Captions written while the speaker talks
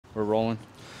We're rolling.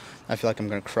 I feel like I'm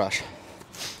gonna crush.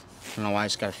 I don't know why, I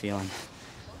just got a feeling.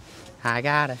 I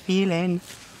got a feeling.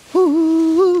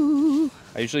 Ooh.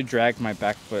 I usually drag my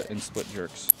back foot in split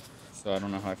jerks, so I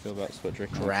don't know how I feel about split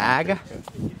jerking. Drag?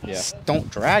 Yeah. Don't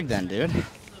drag then, dude.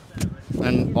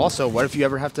 And also, what if you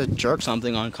ever have to jerk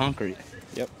something on concrete?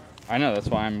 Yep. I know, that's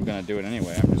why I'm gonna do it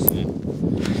anyway. I'm just saying.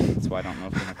 That's why I don't know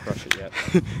if I'm gonna crush it yet.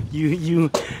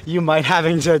 you might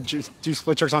having to do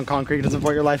split jerks on concrete at some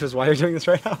point in your life is why you're doing this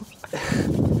right now.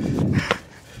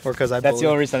 Or because That's the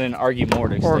only reason I didn't argue more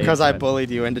to or because I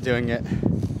bullied you into doing it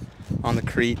on the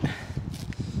crete.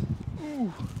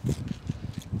 Ooh.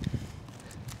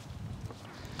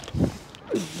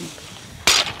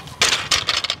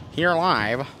 Here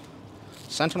live,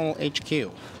 Sentinel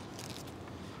HQ.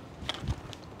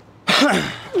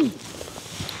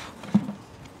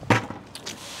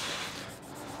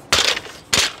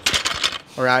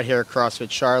 We're out here at CrossFit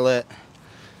Charlotte.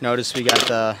 Notice we got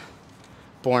the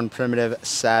Born Primitive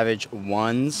Savage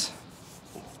 1s.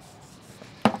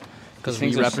 Because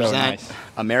we represent so nice.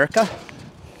 America.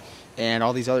 And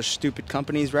all these other stupid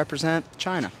companies represent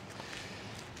China.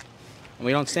 And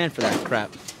we don't stand for that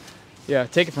crap. Yeah,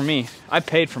 take it from me. I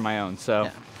paid for my own, so.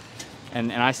 Yeah.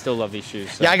 And I still love these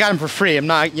shoes. So. Yeah, I got them for free. I'm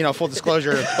not, you know, full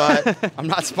disclosure, but I'm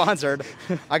not sponsored.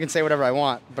 I can say whatever I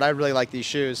want, but I really like these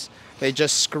shoes. They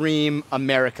just scream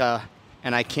America,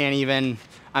 and I can't even,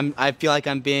 I feel like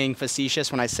I'm being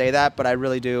facetious when I say that, but I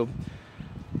really do.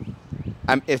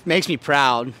 It makes me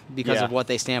proud because of what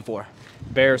they stand for.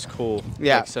 Bear's cool.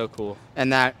 Yeah. Like, so cool.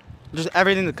 And that, just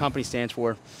everything the company stands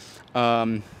for.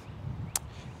 And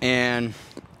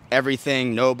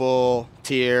everything Noble,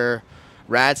 Tier,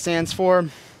 RAD stands for,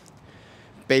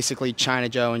 basically China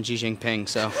Joe and Xi Jinping,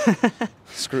 so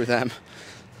screw them.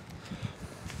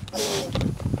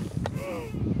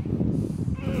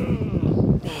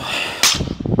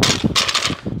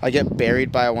 I get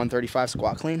buried by a 135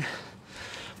 squat clean.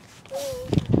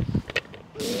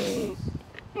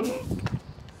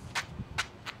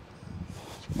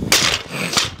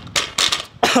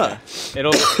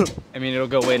 It'll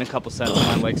go away in a couple sets.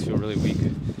 My legs feel really weak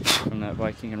from that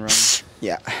biking and running.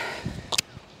 Yeah.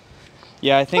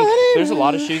 Yeah, I think there's a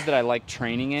lot of shoes that I like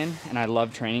training in, and I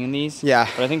love training in these. Yeah.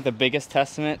 But I think the biggest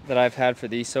testament that I've had for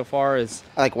these so far is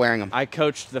I like wearing them. I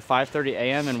coached the 5:30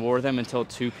 a.m. and wore them until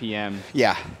 2 p.m.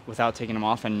 Yeah. Without taking them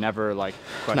off, and never like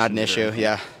questioned. Not an issue.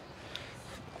 Yeah.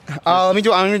 I'm gonna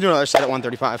do another set at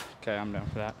 135. Okay, I'm down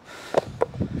for that.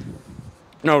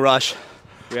 No rush.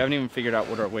 We haven't even figured out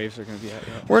what our waves are gonna be at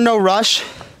yet. We're no rush.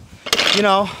 You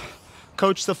know,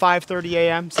 coach the 5:30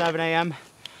 a.m., 7 a.m.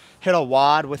 Hit a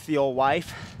wad with the old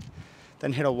wife,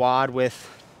 then hit a wad with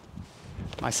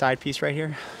my side piece right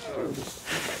here.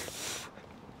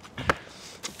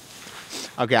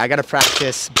 Okay, I gotta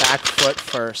practice back foot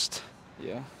first.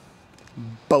 Yeah.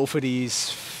 Both of these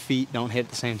feet don't hit at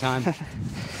the same time.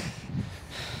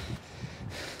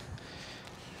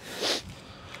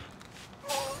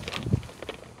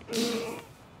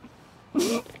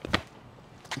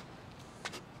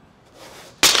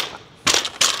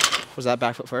 Was that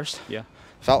back foot first? Yeah.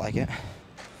 Felt like it.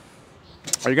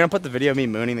 Are you gonna put the video of me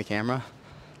mooning the camera?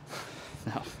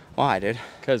 No. Why, dude?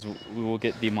 Because we will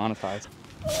get demonetized.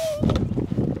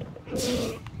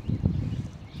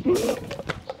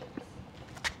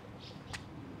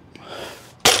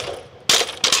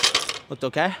 Looked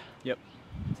okay? Yep.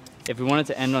 If we wanted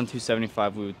to end on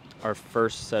 275, our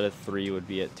first set of 3 would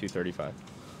be at 235.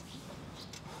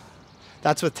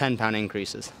 That's with 10-pound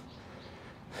increases.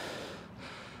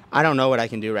 I don't know what I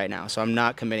can do right now, so I'm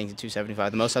not committing to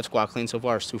 275. The most I've squat clean so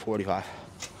far is 245.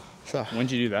 So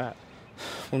when'd you do that?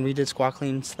 When we did squat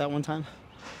cleans that one time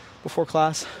before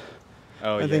class.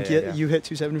 Oh, I think you hit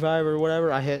 275 or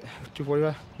whatever. I hit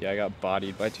 245. Yeah, I got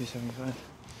bodied by 275.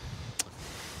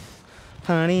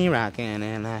 Honey rockin'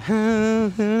 in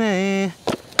the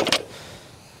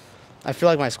I feel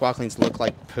like my squat cleans look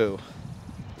like poo.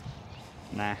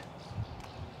 Nah.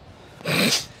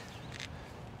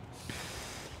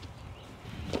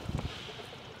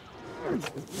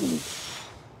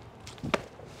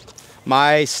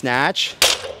 My snatch,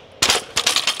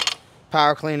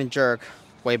 power clean and jerk,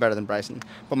 way better than Bryson.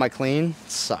 But my clean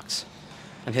sucks.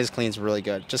 And his clean's really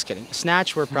good. Just kidding.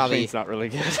 Snatch, we're probably... Clean's not really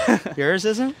good. Yours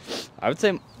isn't? I would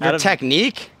say... Your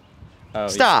technique? Oh,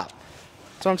 stop. Yeah.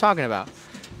 That's what I'm talking about.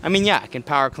 I mean, yeah, I can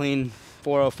power clean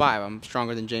 405. I'm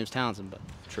stronger than James Townsend, but...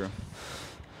 True.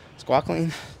 Squat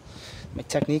clean. My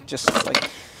technique just like...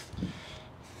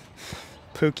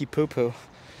 Pookie poo-poo.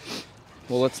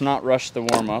 Well, let's not rush the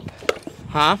warm-up.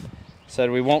 Huh? Said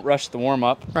we won't rush the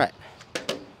warm-up. Right.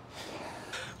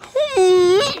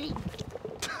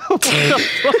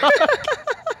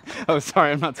 Oh,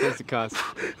 sorry, I'm not supposed to cuss.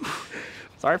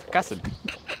 Sorry for cussing.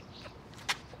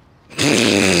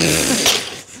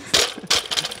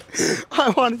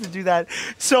 I wanted to do that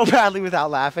so badly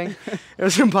without laughing. It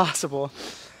was impossible.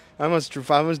 I almost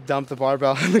dumped the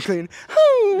barbell in the clean.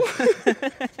 Oh!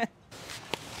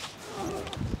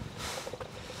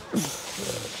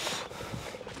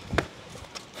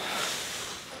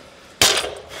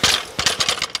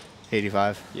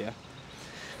 85. Yeah.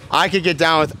 I could get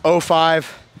down with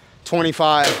 05,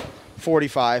 25,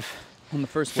 45. On the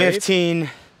first wave? 15,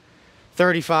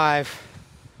 35,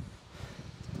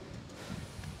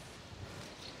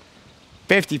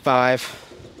 55,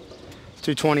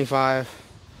 225,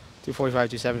 245,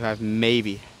 275,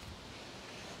 maybe.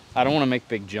 I don't want to make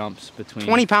big jumps between.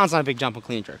 20 pounds not a big jump on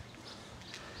clean and jerk.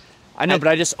 I know, but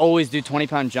I just always do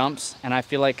 20-pound jumps, and I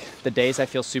feel like the days I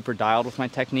feel super dialed with my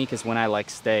technique is when I like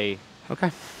stay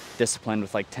Okay. disciplined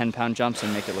with like 10-pound jumps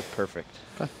and make it look perfect.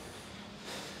 Okay.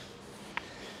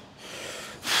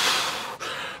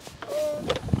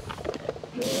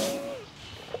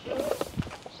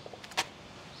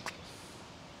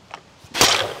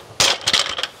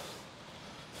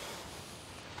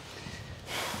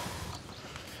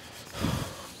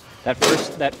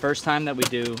 That first time that we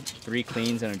do 3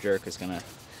 cleans and a jerk is gonna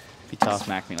Be tough.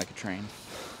 smack me like a train.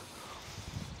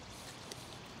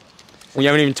 We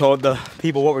haven't even told the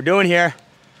people what we're doing here.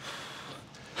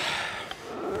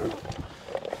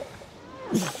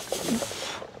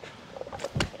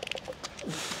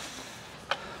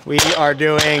 We are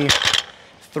doing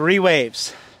 3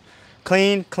 waves.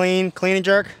 Clean, clean, clean and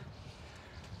jerk.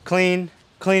 Clean,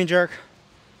 clean and jerk.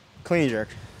 Clean and jerk.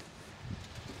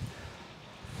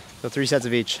 So 3 sets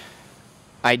of each.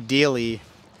 Ideally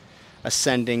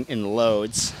ascending in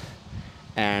loads,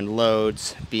 and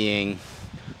loads being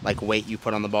like weight you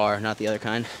put on the bar, not the other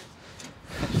kind.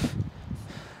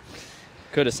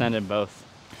 Could ascend in both.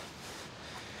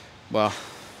 Well,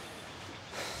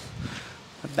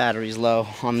 the battery's low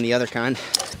on the other kind.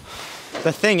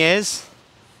 The thing is,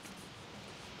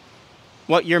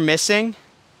 what you're missing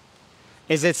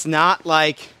is it's not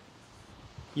like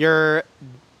you're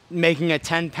making a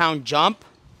 10-pound jump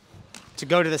to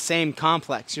go to the same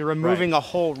complex. You're removing Right. a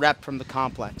whole rep from the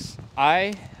complex.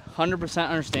 I 100%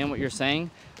 understand what you're saying.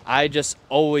 I just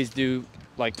always do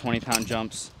like 20-pound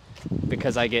jumps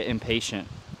because I get impatient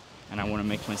and I want to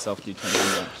make myself do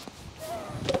 20-pound jumps.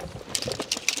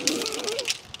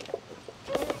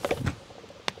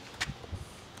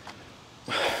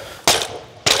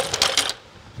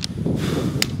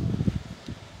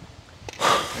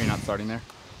 Are you not starting there?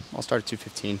 I'll start at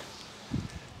 215.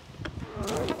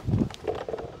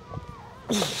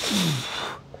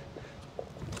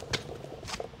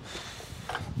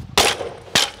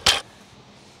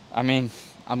 I mean,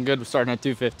 I'm good with starting at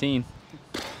 215.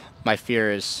 My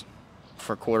fear is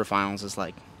for quarterfinals is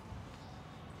like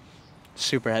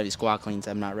super heavy squat cleans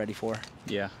I'm not ready for.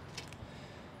 Yeah.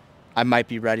 I might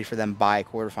be ready for them by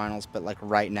quarterfinals, but like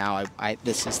right now,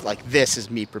 this is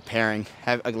me preparing.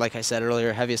 Like I said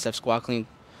earlier, heaviest I've squat clean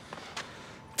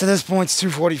to this point is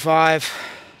 245,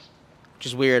 which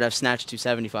is weird. I've snatched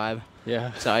 275,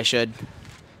 Yeah. so I should,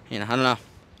 I don't know.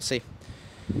 See.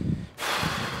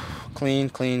 Clean,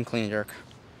 clean, clean jerk.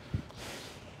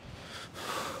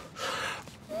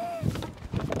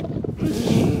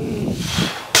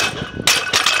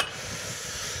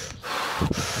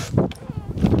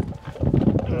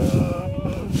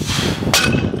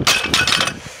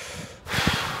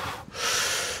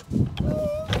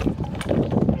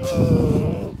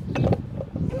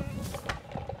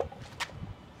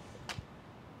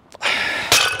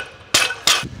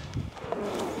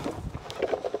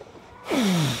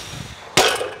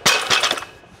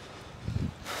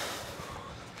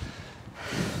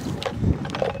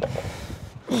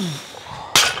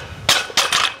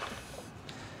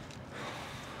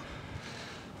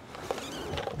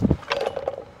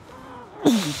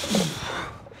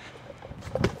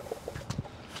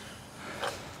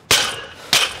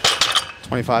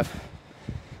 $25.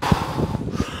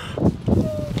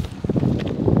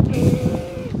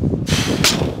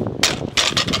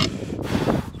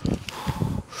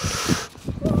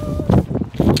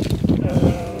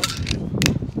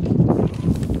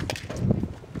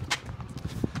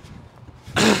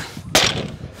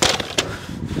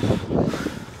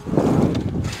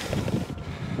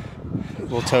 A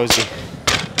little toesy.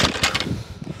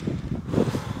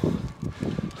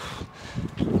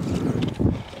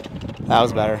 That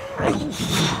was better.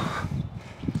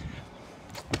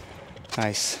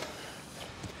 Nice.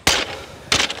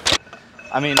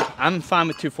 I mean, I'm fine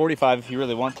with 245 if you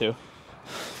really want to.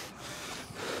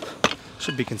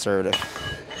 Should be conservative.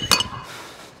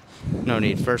 No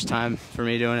need. First time for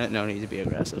me doing it. No need to be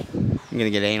aggressive. I'm gonna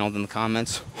get anal in the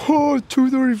comments. Oh,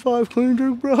 235 clean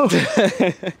jerk, bro.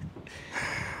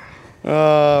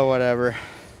 Oh, whatever.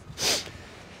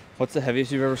 What's the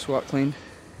heaviest you've ever squat cleaned?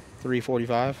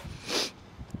 345.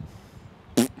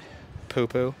 Poo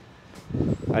poo.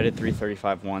 I did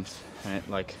 335 once, and it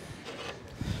like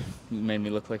made me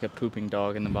look like a pooping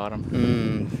dog in the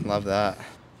bottom. Love that.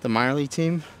 The minor league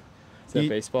team. Is that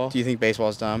baseball? Do you think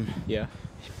baseball's dumb? Yeah.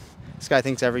 This guy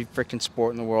thinks every freaking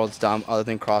sport in the world's dumb other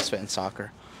than CrossFit and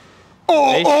soccer.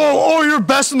 Oh, you're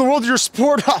best in the world at your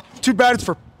sport. Ha, too bad it's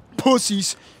for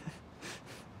pussies.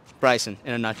 Bryson,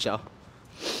 in a nutshell.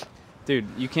 Dude,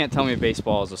 you can't tell me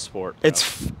baseball is a sport. Bro.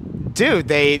 Dude,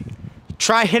 they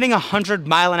try hitting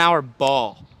 100-mile-an-hour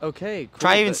ball. Okay, cool.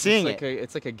 Try even seeing it.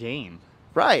 It's like a game.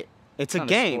 Right. It's a not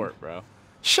game. A sport, bro.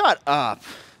 Shut up.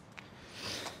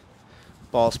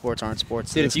 Ball sports aren't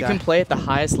sports. Dude, if you can play at the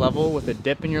highest level with a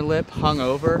dip in your lip,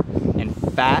 hungover, and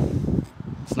fat,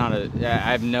 it's not a.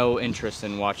 I have no interest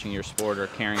in watching your sport or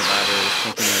caring about it or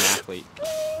thinking you're an athlete.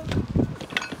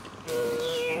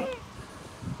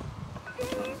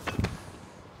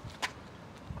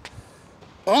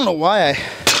 I don't know why I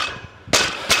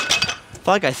felt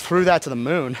like I threw that to the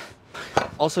moon.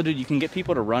 Also, dude, you can get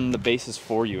people to run the bases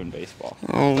for you in baseball.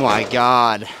 Oh my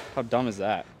God. How dumb is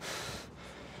that?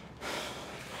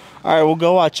 All right, we'll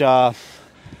go watch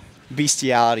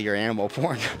bestiality or animal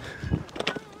porn.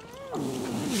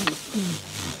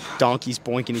 Donkeys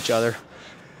boinking each other.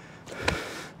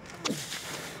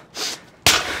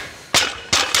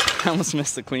 I almost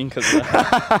missed the clean because of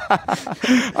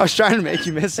that. I was trying to make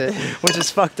you miss it, which is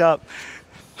fucked up.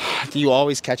 Do you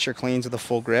always catch your cleans with a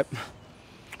full grip?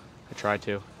 I try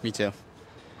to. Me too.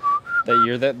 That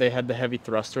year that they had the heavy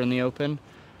thruster in the open,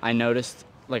 I noticed,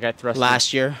 like I thrusted.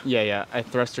 Last year? Yeah. I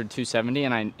thrustered 270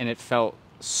 and it felt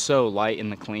so light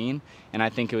in the clean. And I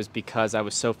think it was because I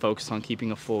was so focused on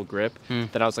keeping a full grip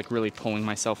that I was like really pulling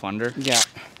myself under. Yeah.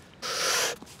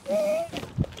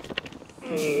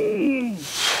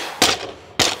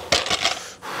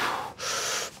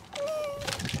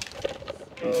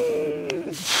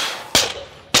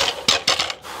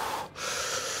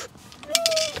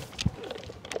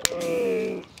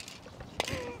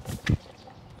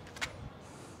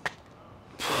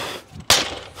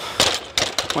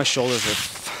 My shoulders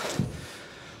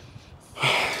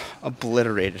are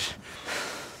obliterated.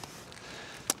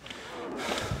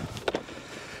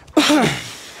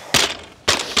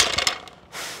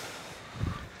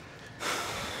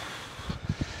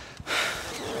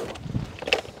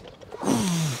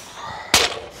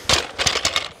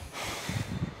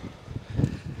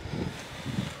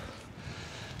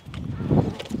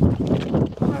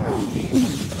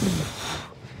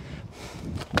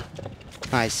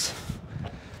 Nice.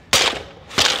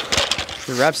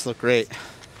 The reps look great.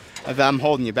 If I'm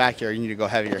holding you back here, you need to go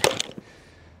heavier.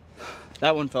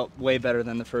 That one felt way better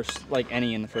than the first, like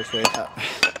any in the first wave.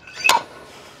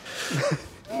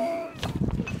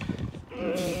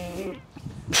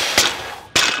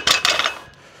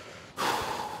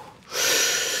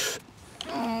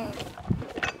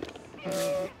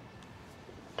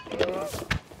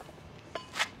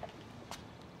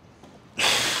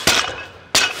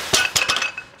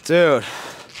 Dude.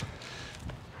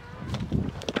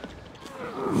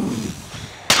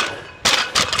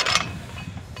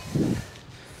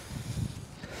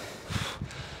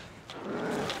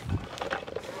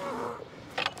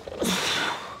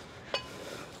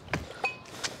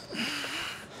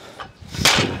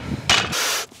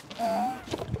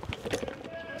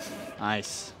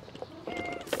 Nice.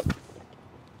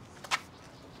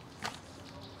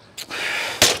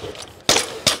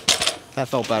 That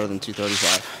felt better than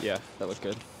 235. Yeah, that looked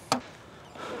good.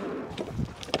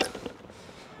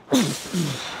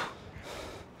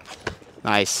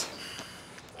 Nice.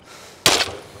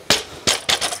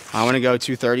 I want to go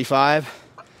 235,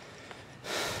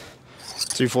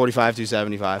 245,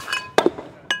 275.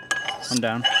 I'm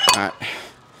down. All right.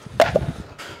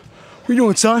 What you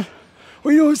doing, son?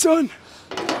 What you doing, son?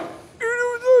 What you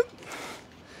doing, son?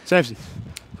 Samson,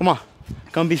 come on.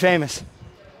 Come be famous.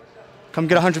 Come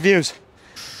get 100 views.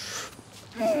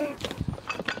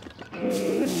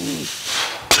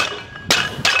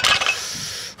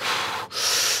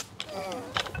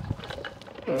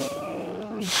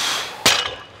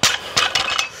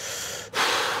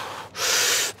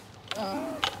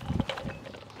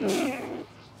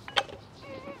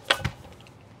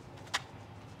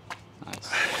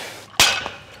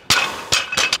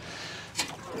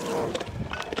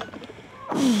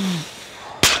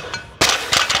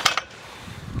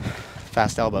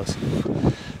 Fast elbows.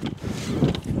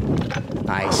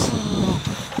 Nice.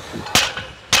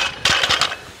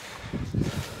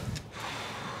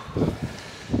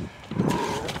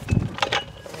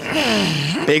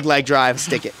 Big leg drive,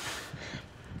 stick it.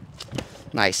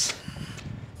 Nice.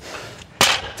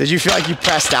 Did you feel like you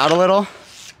pressed out a little?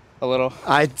 A little.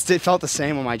 Felt the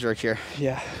same on my jerk here.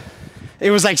 Yeah.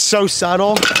 It was like so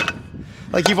subtle.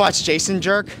 Like you've watched Jason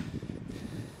jerk.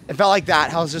 It felt like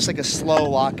that, how it was just like a slow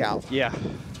lockout. Yeah.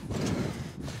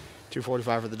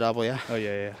 245 for the double, yeah? Oh,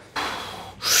 yeah.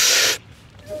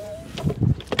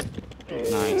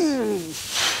 Nice.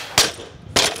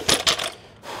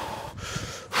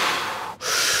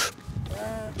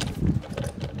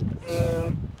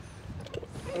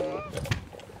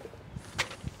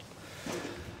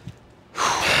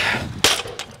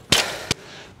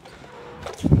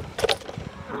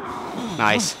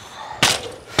 Nice.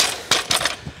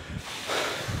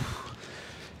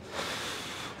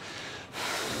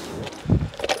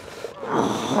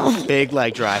 Big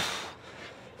leg drive.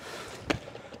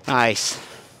 Nice.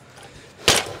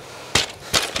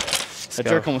 That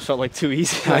jerk almost felt like too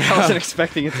easy. Like, I wasn't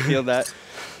expecting it to feel that.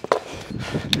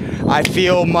 I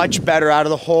feel much better out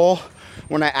of the hole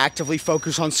when I actively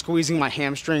focus on squeezing my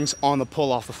hamstrings on the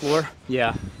pull off the floor.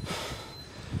 Yeah.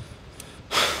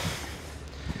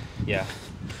 Yeah.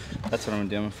 That's what I'm gonna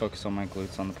do. I'm gonna focus on my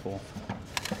glutes on the pull.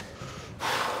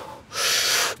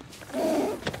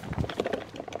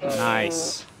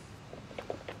 Nice.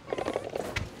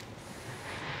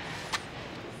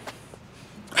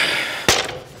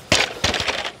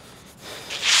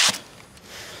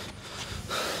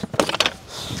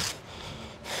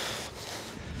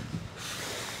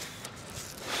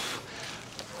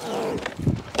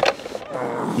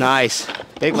 Nice.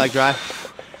 Big leg drive.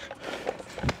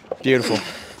 Beautiful.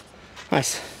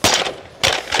 Nice.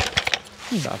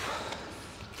 Good job.